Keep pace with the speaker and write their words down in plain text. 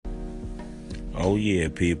Oh yeah,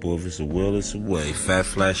 people, if it's a will, it's a way. Fat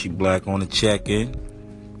Flashy Black on the check-in.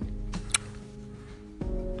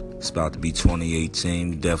 It's about to be 2018.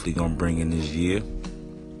 We definitely gonna bring in this year.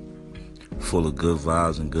 Full of good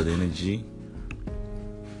vibes and good energy.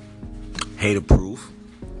 Hater proof.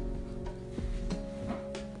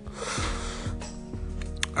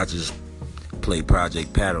 I just played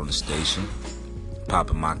Project Pat on the station.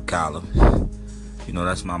 Popping my collar. You know,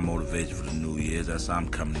 that's my motivation for the New Year's. That's how I'm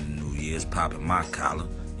coming to the New Year's, popping my collar.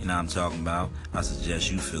 You know what I'm talking about? I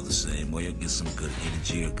suggest you feel the same way. You'll get some good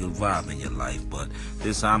energy or good vibe in your life. But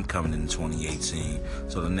this how I'm coming in 2018.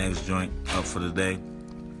 So the next joint up for the day,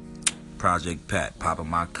 Project Pat, popping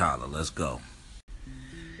my collar. Let's go.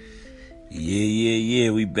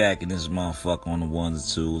 Yeah. We back in this motherfucker on the ones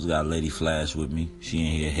and twos. Got Lady Flash with me. She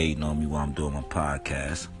in here hating on me while I'm doing my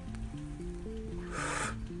podcast.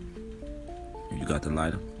 You got the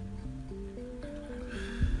lighter?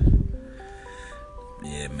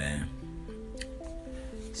 Yeah, man.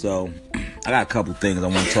 So, I got a couple things I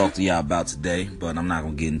want to talk to y'all about today, but I'm not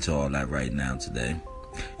going to get into all that right now today.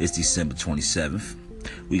 It's December 27th.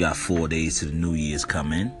 We got 4 days to the New Year's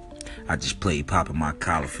come in. I just played Popping My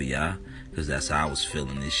Collar for y'all, because that's how I was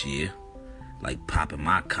feeling this year. Like popping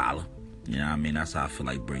my collar. You know what I mean? That's how I feel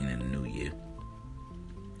like bringing in the New Year.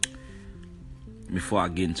 Before I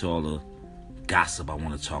get into all the gossip I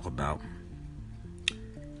want to talk about,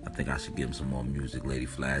 I think I should give him some more music. Lady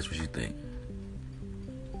Flash, what you think?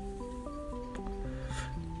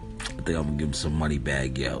 I think I'm gonna give him some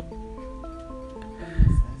Moneybagg Yo.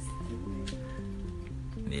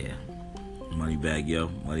 Yeah, Moneybagg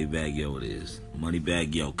Yo it is.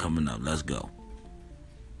 Moneybagg Yo coming up. Let's go.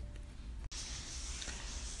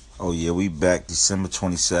 Oh yeah, we back December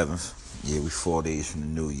 27th. Yeah, we 4 days from the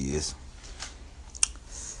New Year's.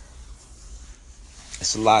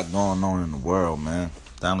 It's a lot going on in the world, man.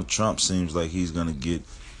 Donald Trump seems like he's gonna get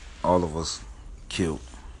all of us killed.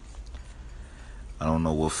 I don't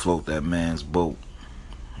know what float that man's boat,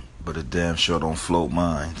 but it damn sure don't float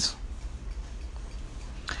mine.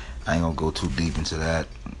 I ain't gonna go too deep into that.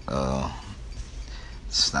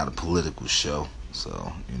 It's not a political show,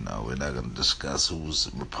 so we're not gonna discuss who's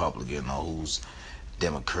Republican or who's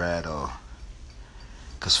Democrat or.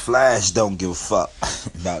 Cause Flash don't give a fuck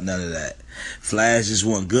about none of that. Flash just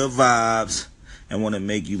want good vibes and want to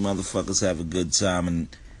make you motherfuckers have a good time and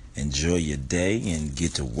enjoy your day and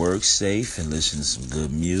get to work safe and listen to some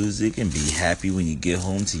good music and be happy when you get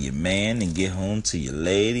home to your man and get home to your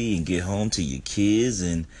lady and get home to your kids.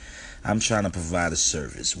 And I'm trying to provide a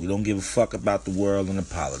service. We don't give a fuck about the world and the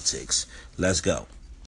politics. Let's go.